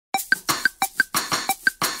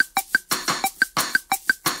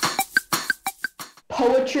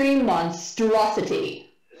Poetry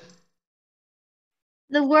Monstrosity.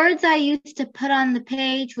 The words I used to put on the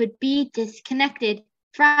page would be disconnected,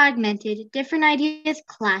 fragmented, different ideas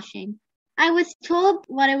clashing. I was told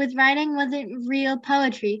what I was writing wasn't real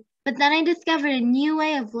poetry, but then I discovered a new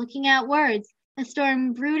way of looking at words. A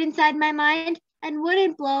storm brewed inside my mind and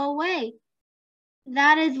wouldn't blow away.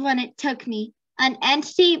 That is when it took me, an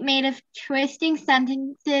entity made of twisting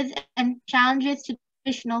sentences and challenges to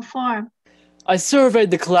traditional form. I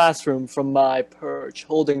surveyed the classroom from my perch,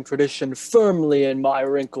 holding tradition firmly in my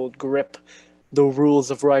wrinkled grip. The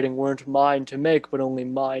rules of writing weren't mine to make, but only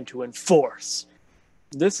mine to enforce.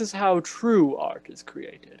 This is how true art is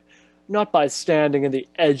created, not by standing in the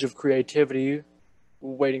edge of creativity,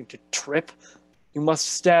 waiting to trip. You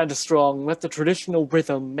must stand strong, let the traditional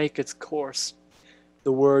rhythm make its course.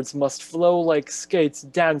 The words must flow like skates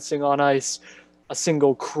dancing on ice. A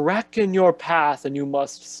single crack in your path and you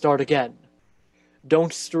must start again.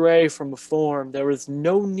 Don't stray from a form. There is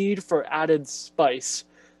no need for added spice.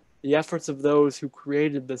 The efforts of those who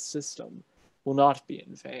created this system will not be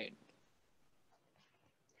in vain.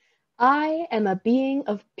 I am a being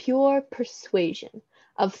of pure persuasion,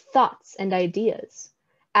 of thoughts and ideas,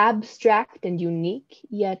 abstract and unique,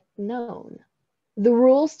 yet known. The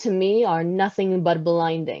rules to me are nothing but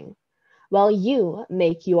blinding, while you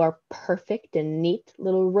make your perfect and neat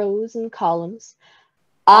little rows and columns.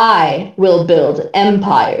 I will build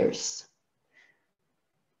empires.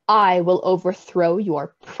 I will overthrow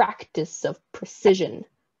your practice of precision.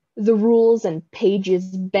 The rules and pages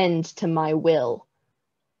bend to my will.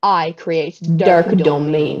 I create dark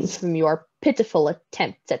domains from your pitiful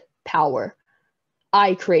attempts at power.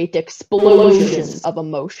 I create explosions of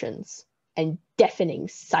emotions and deafening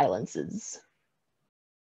silences.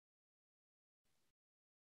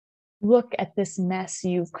 Look at this mess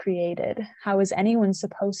you've created. How is anyone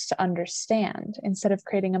supposed to understand? Instead of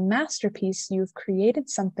creating a masterpiece, you've created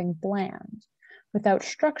something bland. Without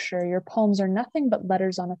structure, your poems are nothing but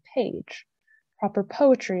letters on a page. Proper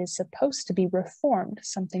poetry is supposed to be reformed,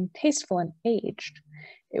 something tasteful and aged.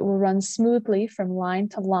 It will run smoothly from line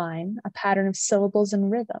to line, a pattern of syllables and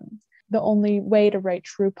rhythm. The only way to write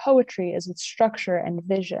true poetry is with structure and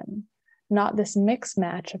vision, not this mixed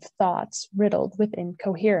match of thoughts riddled with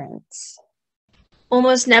incoherence.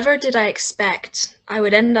 Almost never did I expect I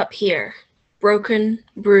would end up here, broken,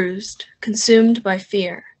 bruised, consumed by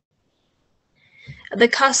fear. At the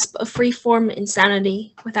cusp of free-form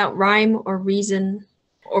insanity, without rhyme or reason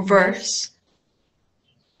or verse.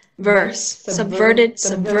 Verse, subverted,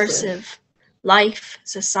 subversive, life,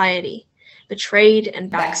 society, betrayed and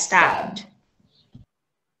backstabbed.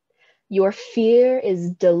 Your fear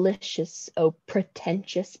is delicious, O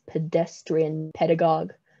pretentious pedestrian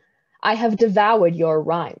pedagogue. I have devoured your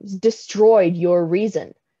rhymes, destroyed your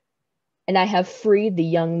reason, and I have freed the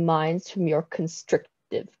young minds from your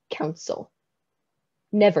constrictive counsel.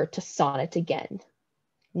 Never to sonnet again.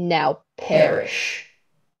 Now perish.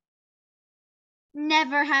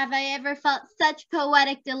 Never have I ever felt such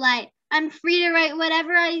poetic delight. I'm free to write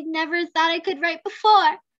whatever I never thought I could write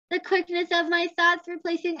before. The quickness of my thoughts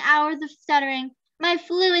replacing hours of stuttering. My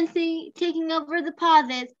fluency taking over the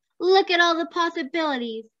pauses. Look at all the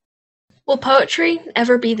possibilities. Will poetry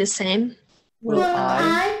ever be the same? Will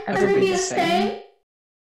I ever be the same?